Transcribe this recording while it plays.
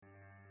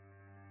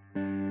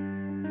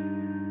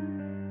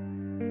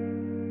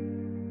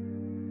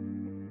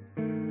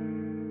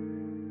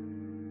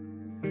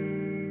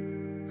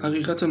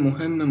حقیقت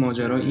مهم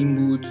ماجرا این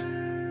بود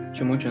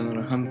که ما کنار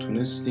هم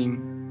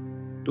تونستیم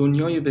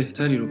دنیای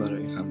بهتری رو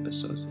برای هم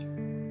بسازیم.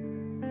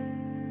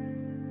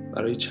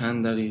 برای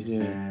چند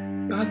دقیقه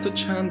یا حتی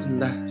چند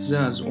لحظه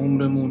از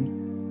عمرمون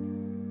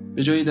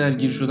به جای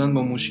درگیر شدن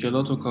با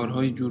مشکلات و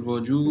کارهای جور و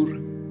جور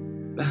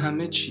به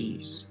همه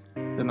چیز،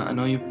 به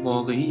معنای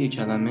واقعی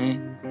کلمه،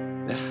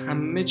 به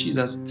همه چیز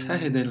از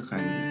ته دل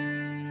خندیدیم.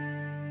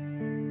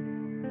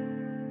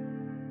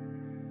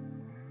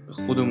 به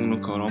خودمون و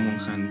کارامون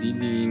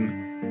خندیدیم،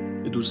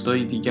 به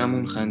دوستای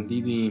دیگمون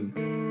خندیدیم،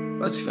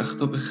 بعضی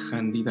وقتا به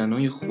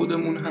خندیدنای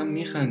خودمون هم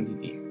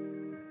میخندیدیم.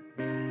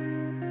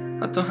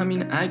 حتی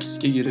همین عکس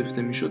که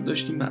گرفته میشد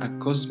داشتیم به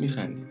عکاس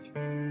میخندیدیم.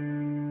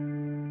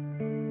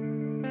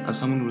 از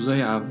همون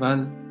روزای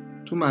اول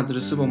تو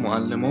مدرسه با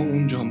معلم‌ها و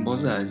اون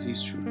جانباز عزیز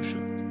شروع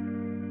شد.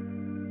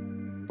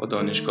 با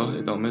دانشگاه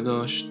ادامه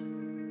داشت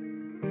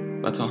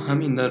و تا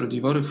همین در و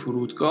دیوار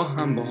فرودگاه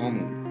هم با همون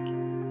بود.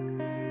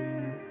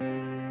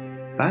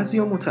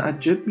 بعضیا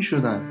متعجب می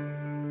شدن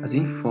از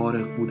این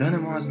فارغ بودن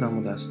ما از دم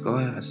و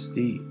دستگاه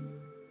هستی.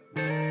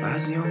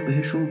 بعضیا هم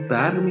بهشون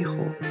بر می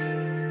خورد.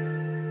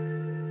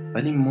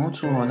 ولی ما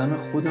تو عالم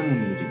خودمون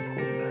بودیم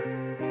کلا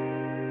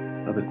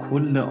و به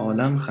کل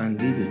عالم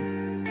خندیدیم.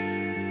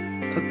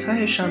 تا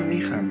تهش هم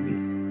می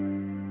خندیم.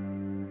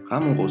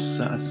 غم و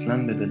غصه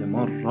اصلا به دل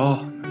ما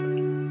راه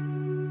نداره.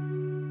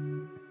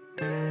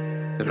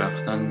 به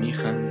رفتن می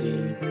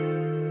خندیم،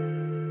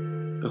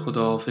 به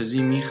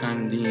خداحافظی می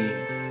خندیم،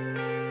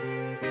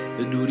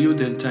 به دوری و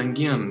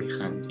دلتنگی هم می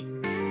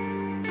خندیم.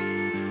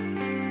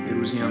 یه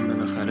روزی هم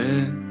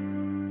بالاخره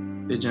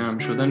به جمع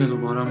شدن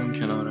دوبارمون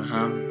کنار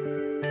هم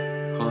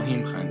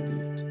خواهیم خندید.